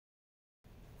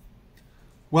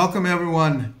Welcome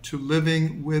everyone to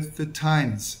Living with the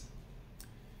Times.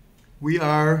 We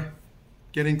are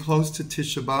getting close to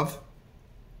Tishrei B'Av,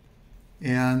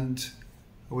 and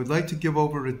I would like to give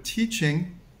over a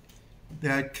teaching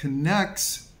that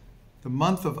connects the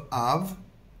month of Av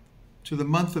to the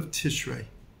month of Tishrei.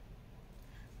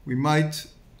 We might,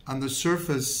 on the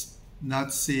surface,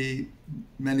 not see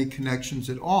many connections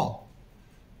at all,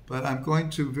 but I'm going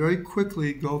to very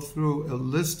quickly go through a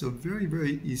list of very,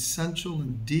 very essential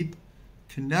and deep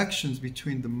connections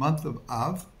between the month of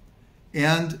Av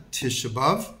and Tishrei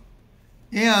B'Av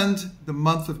and the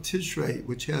month of Tishrei,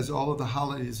 which has all of the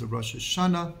holidays of Rosh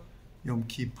Hashanah, Yom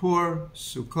Kippur,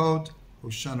 Sukkot,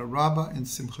 Hoshana Rabbah, and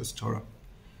Simchas Torah.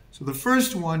 So the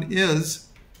first one is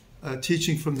a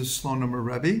teaching from the Slonim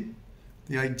Rebbe,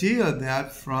 the idea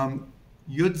that from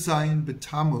Yud Zayin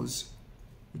B'Tammuz,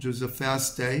 which was a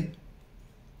fast day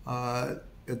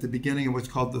at the beginning of what's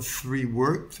called the 3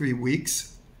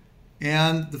 weeks,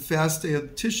 and the fast day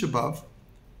of Tishrei B'Av,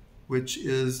 which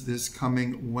is this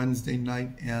coming Wednesday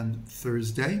night and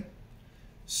Thursday.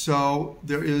 So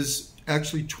there is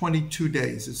actually 22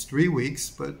 days. It's 3 weeks,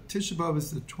 but Tishrei B'Av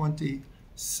is the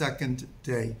 22nd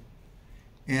day.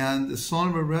 And the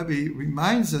Slonim Rebbe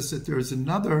reminds us that there is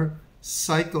another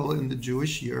cycle in the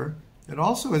Jewish year that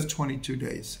also has 22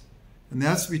 days. And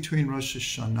that's between Rosh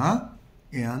Hashanah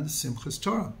and Simchas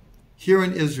Torah. Here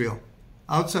in Israel,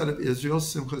 outside of Israel,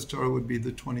 Simchas Torah would be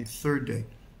the 23rd day.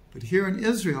 But here in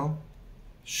Israel,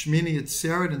 Shmini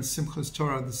Atzeret and Simchas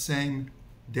Torah are the same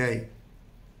day.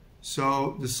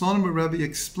 So the Slonim Rebbe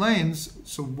explains,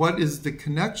 so what is the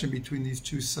connection between these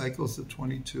two cycles of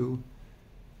 22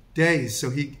 days?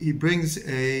 So he brings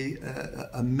a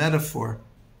metaphor,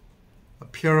 a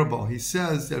parable. He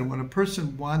says that when a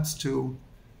person wants to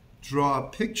draw a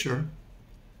picture,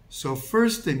 so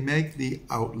first they make the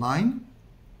outline,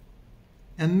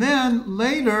 and then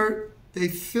later they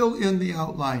fill in the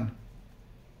outline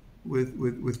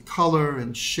with color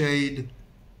and shade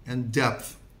and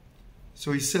depth.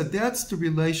 So he said that's the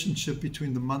relationship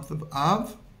between the month of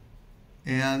Av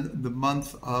and the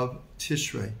month of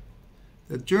Tishrei.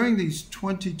 That during these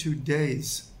 22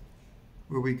 days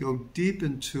where we go deep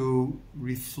into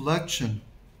reflection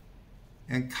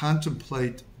and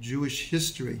contemplate Jewish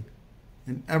history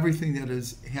and everything that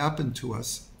has happened to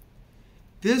us,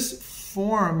 this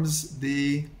forms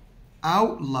the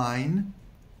outline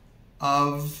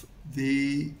of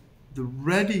the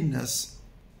readiness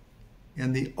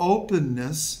and the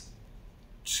openness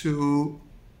to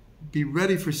be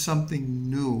ready for something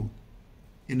new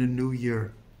in a new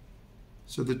year.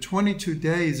 So the 22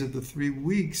 days of the 3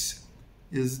 weeks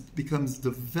becomes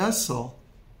the vessel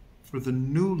for the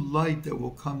new light that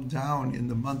will come down in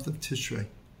the month of Tishrei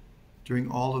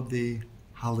during all of the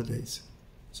holidays.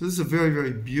 So this is a very,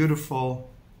 very beautiful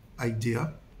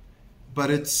idea, but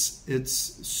it's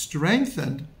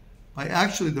strengthened by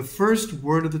actually the first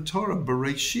word of the Torah,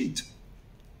 Bereshit.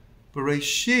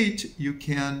 Bereshit, you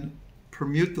can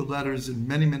permute the letters in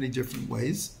many, many different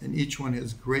ways, and each one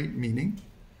has great meaning.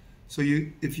 So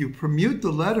if you permute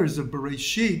the letters of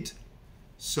Bereshit,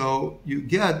 so you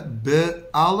get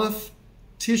Be'alef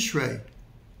Tishrei.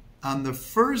 On the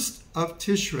first of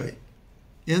Tishrei,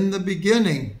 in the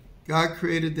beginning, God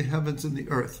created the heavens and the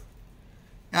earth.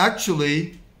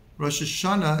 Actually, Rosh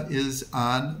Hashanah is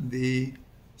on the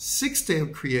 6th day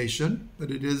of creation, but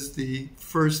it is the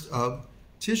first of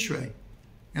Tishrei.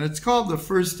 And it's called the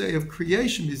first day of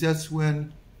creation because that's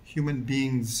when human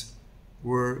beings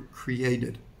were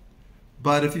created.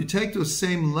 But if you take those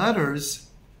same letters,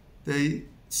 they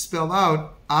spell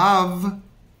out Av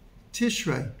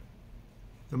Tishrei,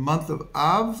 the month of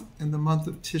Av and the month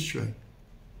of Tishrei.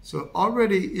 So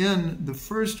already in the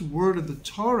first word of the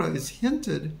Torah is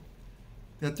hinted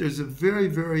that there's a very,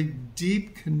 very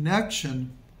deep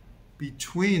connection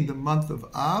between the month of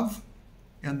Av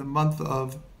and the month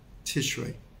of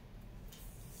Tishrei.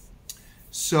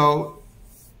 So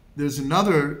there's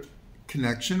another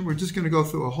connection. We're just going to go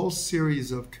through a whole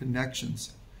series of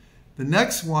connections. The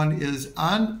next one is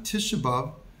on Tishrei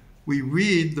B'Av, we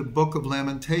read the book of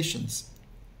Lamentations,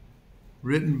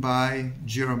 written by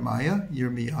Jeremiah,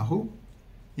 Yirmiyahu.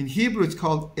 In Hebrew, it's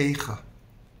called Eicha.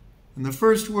 And the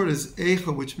first word is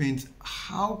Eicha, which means,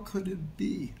 how could it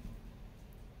be?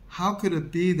 How could it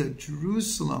be that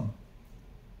Jerusalem,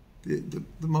 the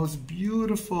most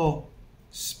beautiful,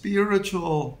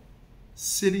 spiritual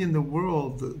city in the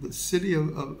world, the city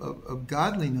of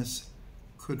godliness,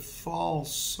 could fall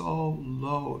so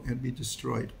low and be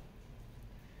destroyed?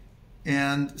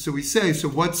 And so we say, so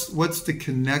what's the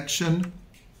connection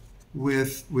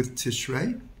with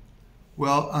Tishrei?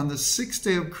 Well, on the 6th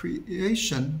day of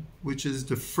creation, which is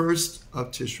the first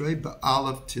of Tishrei,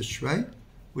 B'Aleph Tishrei,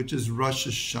 which is Rosh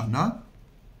Hashanah,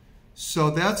 so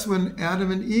that's when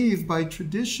Adam and Eve, by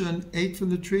tradition, ate from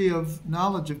the tree of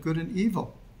knowledge of good and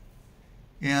evil.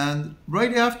 And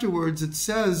right afterwards, it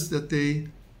says that they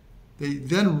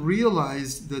then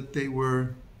realized that they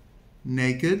were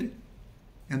naked,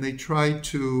 and they tried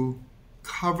to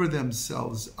cover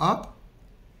themselves up,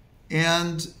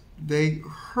 and they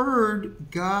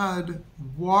heard God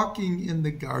walking in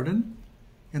the garden,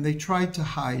 and they tried to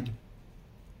hide.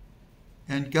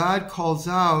 And God calls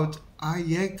out,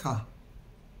 Ayeka,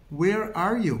 where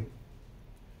are you?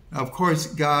 Now, of course,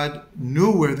 God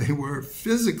knew where they were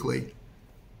physically,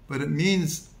 but it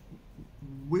means,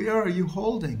 where are you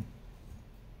holding?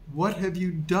 What have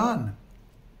you done?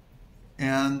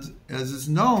 And as is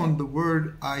known, the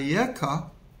word Ayeka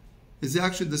is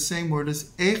actually the same word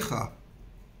as Echa.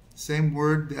 Same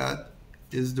word that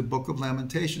is the Book of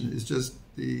Lamentation. It's just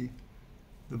the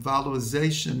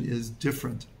vowelization is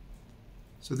different.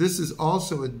 So this is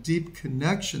also a deep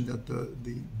connection that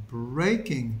the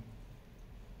breaking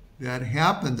that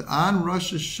happened on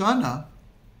Rosh Hashanah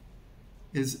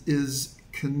is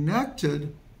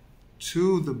connected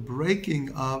to the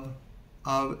breaking of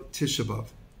Tisha B'Av.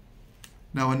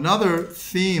 Now, another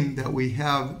theme that we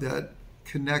have that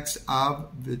connects Av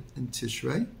and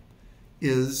Tishrei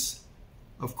is,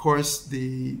 of course,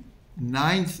 the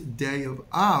 9th day of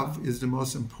Av is the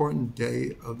most important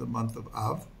day of the month of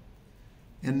Av.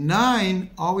 And 9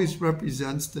 always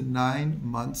represents the 9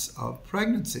 months of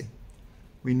pregnancy.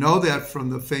 We know that from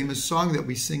the famous song that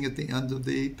we sing at the end of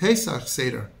the Pesach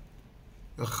Seder.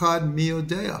 Echad mi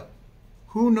yodea.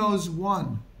 Who knows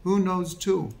 1? Who knows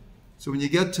 2? So when you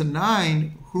get to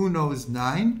 9, who knows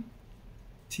 9?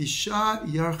 Tisha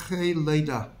Yarchei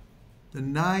Leda, the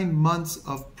 9 months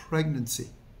of pregnancy.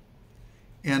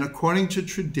 And according to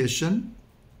tradition,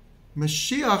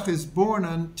 Mashiach is born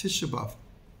on Tisha B'Av.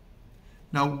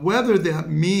 Now, whether that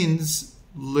means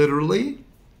literally,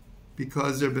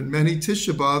 because there have been many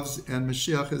Tisha B'Avs and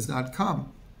Mashiach has not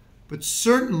come, but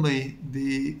certainly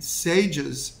the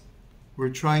sages were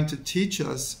trying to teach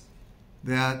us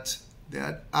that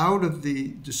out of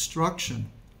the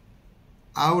destruction,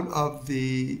 out of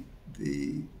the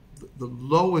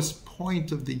lowest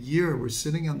point of the year, we're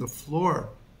sitting on the floor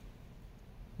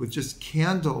with just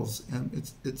candles,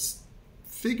 and it's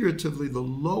figuratively the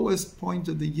lowest point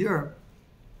of the year.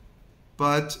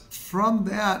 But from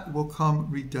that will come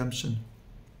redemption.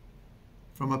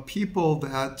 From a people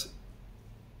that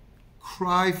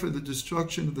cry for the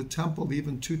destruction of the temple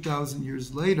even 2,000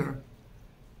 years later,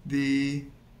 the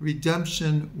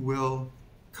redemption will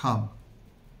come.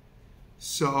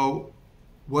 So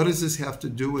what does this have to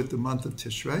do with the month of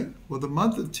Tishrei? Well, the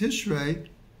month of Tishrei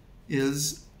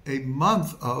is a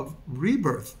month of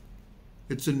rebirth.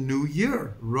 It's a new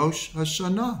year, Rosh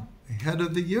Hashanah, head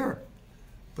of the year.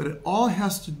 But it all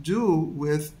has to do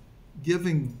with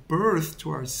giving birth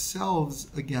to ourselves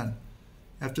again.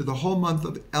 After the whole month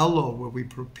of Elul, where we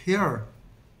prepare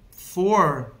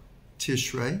for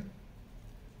Tishrei,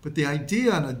 but the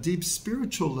idea on a deep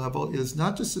spiritual level is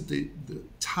not just that the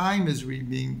time is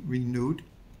being renewed,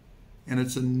 and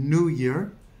it's a new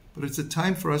year, but it's a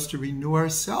time for us to renew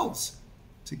ourselves,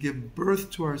 to give birth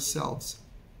to ourselves.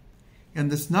 And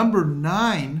this number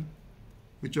 9,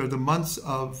 which are the months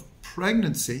of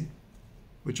pregnancy,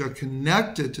 which are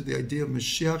connected to the idea of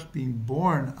Mashiach being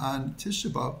born on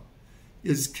Tisha B'Av,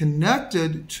 is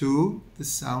connected to the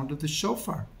sound of the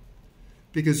shofar.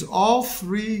 Because all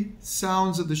 3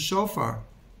 sounds of the shofar,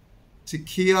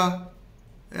 tekiah,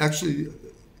 actually,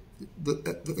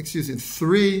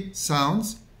 3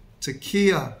 sounds,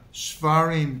 tekiah,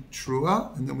 shvarim,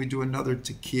 trua, and then we do another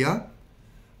tekiah.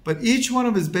 But each one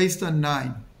of them is based on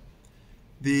 9.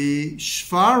 The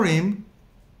shvarim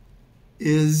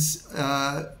is,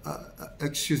 the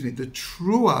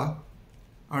trua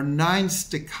are 9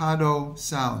 staccato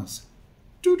sounds.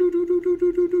 Do, do, do, do, do,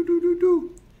 do, do, do, do,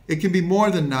 do. It can be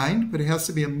more than 9, but it has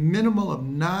to be a minimal of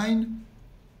 9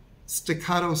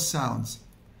 staccato sounds.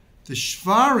 The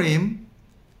shvarim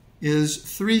is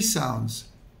 3 sounds.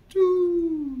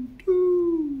 Do,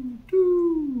 do,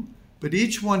 do. But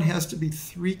each one has to be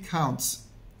 3 counts.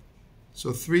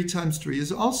 So 3 times 3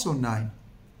 is also 9.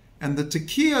 And the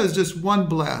tekiah is just 1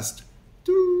 blast.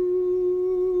 Do.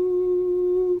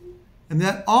 And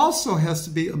that also has to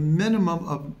be a minimum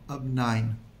of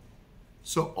 9.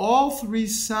 So all 3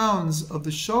 sounds of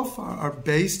the shofar are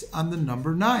based on the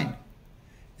number 9.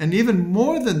 And even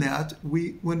more than that,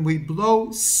 when we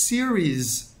blow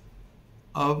series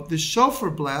of the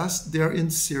shofar blast, they're in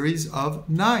series of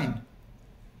 9.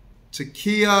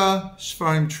 Tekiah,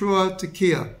 Shvarim, Trua,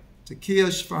 Tekiah. Tekiah,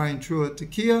 Shvarim, Trua,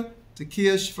 Tekiah.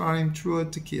 Tekiah, Shvarim, Trua,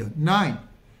 Tekiah. 9.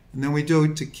 And then we do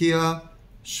Tekiah,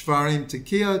 Shvarim,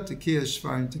 Tekiah, Tekiah,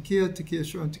 Shvarim, Tekiah, Tekiah,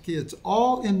 Shvarim, Tekiah. It's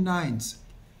all in 9s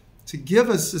to give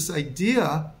us this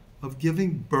idea of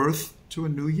giving birth to a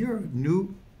new year,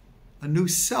 a new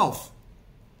self.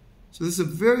 So this is a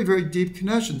very, very deep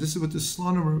connection. This is what the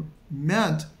Slonim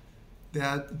meant,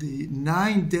 that the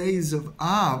 9 days of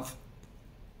Av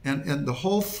and the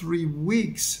whole 3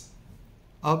 weeks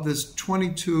of this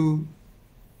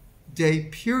 22-day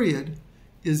period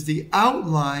is the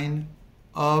outline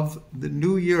of the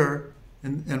new year,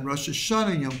 and Rosh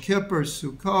Hashanah, Yom Kippur,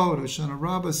 Sukkot, Hoshana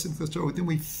Rabbah, Simchas Torah. Then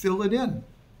we fill it in.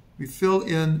 We fill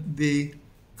in the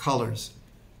colors.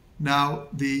 Now,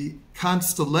 the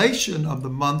constellation of the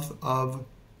month of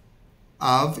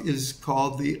Av is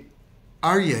called the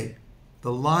Aryeh,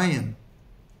 the lion.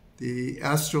 The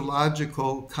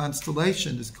astrological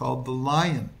constellation is called the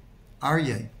lion,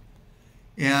 Aryeh.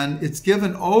 And it's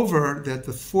given over that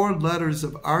the 4 letters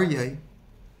of Aryeh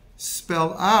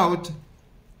spell out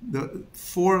the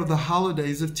 4 of the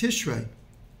holidays of Tishrei.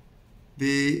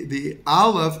 The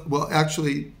Aleph, well,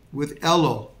 actually with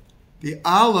Elul. The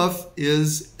Aleph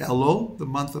is Elul, the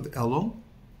month of Elul,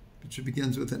 which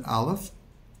begins with an Aleph.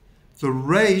 The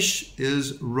Resh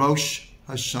is Rosh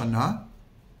Hashanah.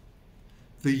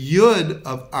 The Yud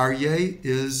of Aryeh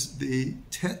is the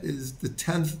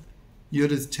 10th. Yud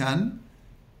is 10,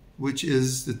 which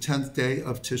is the 10th day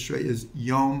of Tishrei, is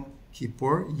Yom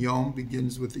Kippur. Yom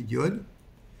begins with a Yud.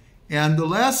 And the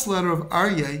last letter of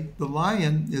Aryeh, the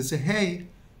lion, is a Hey,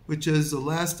 which is the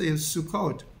last day of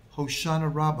Sukkot,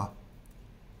 Hoshana Rabbah.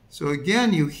 So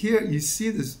again, you see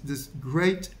this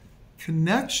great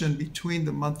connection between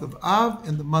the month of Av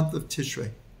and the month of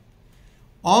Tishrei.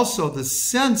 Also, the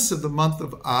sense of the month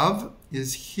of Av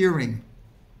is hearing.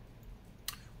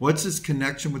 What's this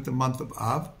connection with the month of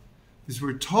Av? Because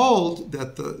we're told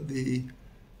that the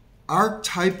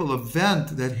archetypal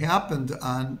event that happened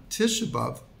on Tisha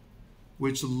B'Av,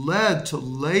 which led to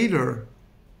later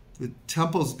the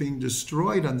temples being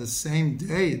destroyed on the same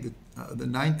day, the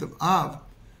 9th of Av,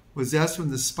 was that's when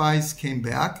the spies came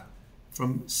back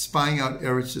from spying out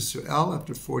Eretz Yisrael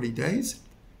after 40 days.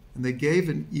 And they gave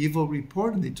an evil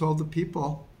report, and they told the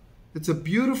people, it's a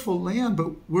beautiful land,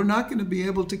 but we're not going to be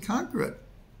able to conquer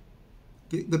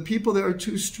it. The people there are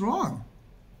too strong.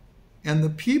 And the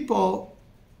people,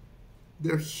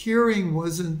 their hearing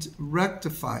wasn't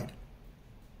rectified.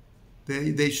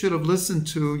 They should have listened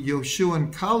to Yoshua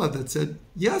and Caleb that said,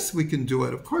 yes, we can do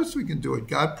it. Of course we can do it.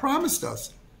 God promised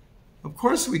us. Of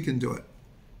course we can do it.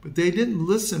 But they didn't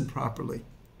listen properly.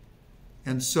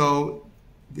 And so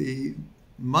the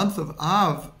month of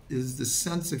Av is the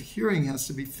sense of hearing has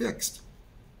to be fixed.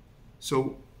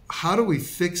 So how do we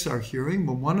fix our hearing?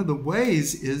 Well, one of the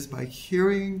ways is by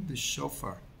hearing the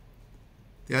shofar.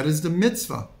 That is the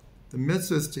mitzvah. The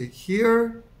mitzvah is to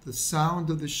hear the sound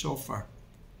of the shofar.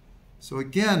 So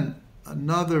again,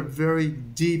 another very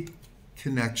deep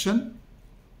connection.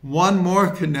 One more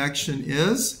connection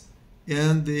is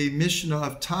in the Mishnah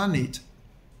of Tanit.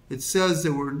 It says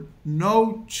there were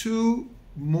no 2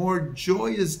 more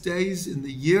joyous days in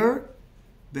the year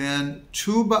than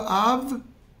Tu B'Av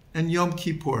and Yom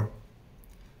Kippur.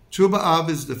 Tu B'Av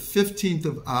is the 15th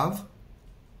of Av,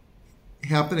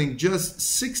 happening just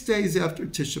 6 days after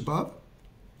Tisha B'Av.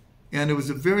 And it was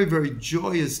a very, very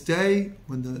joyous day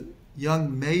when the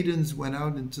young maidens went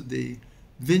out into the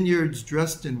vineyards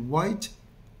dressed in white,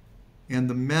 and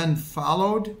the men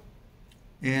followed,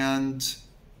 and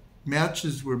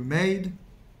matches were made,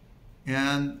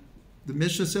 and the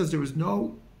Mishnah says there was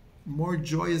no more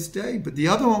joyous day. But the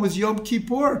other one was Yom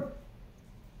Kippur.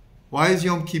 Why is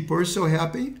Yom Kippur so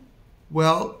happy?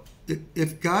 Well,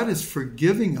 if God is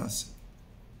forgiving us,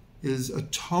 is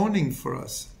atoning for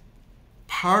us,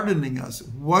 pardoning us,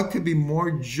 what could be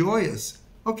more joyous?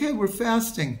 Okay, we're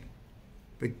fasting,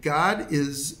 but God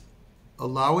is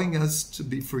allowing us to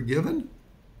be forgiven,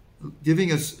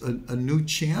 giving us a new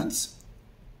chance.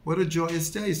 What a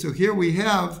joyous day. So here we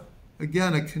have,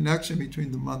 again, a connection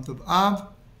between the month of Av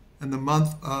and the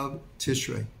month of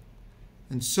Tishrei.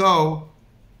 And so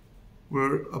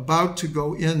we're about to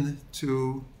go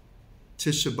into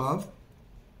Tisha B'Av,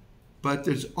 but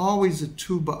there's always a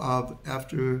Tu B'Av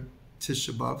after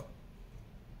Tisha B'Av.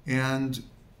 And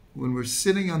when we're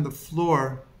sitting on the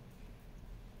floor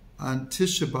on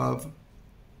Tisha B'Av,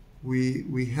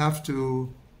 we have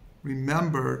to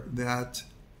remember that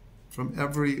from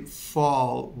every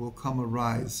fall will come a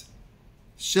rise.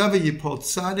 Sheva yipol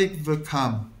tzadik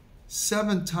v'kam.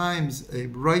 7 times a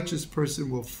righteous person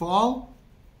will fall,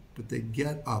 but they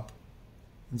get up.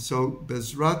 And so,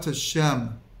 Bezrat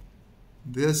Hashem,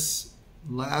 this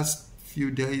last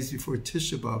few days before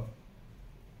Tisha B'Av,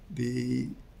 the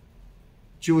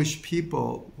Jewish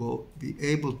people will be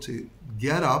able to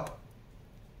get up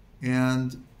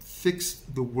and fix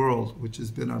the world, which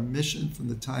has been our mission from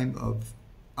the time of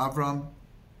Avram,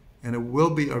 and it will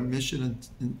be our mission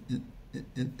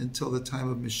until the time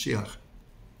of Mashiach.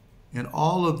 And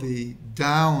all of the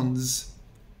downs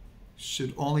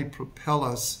should only propel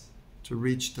us to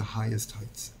reach the highest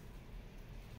heights.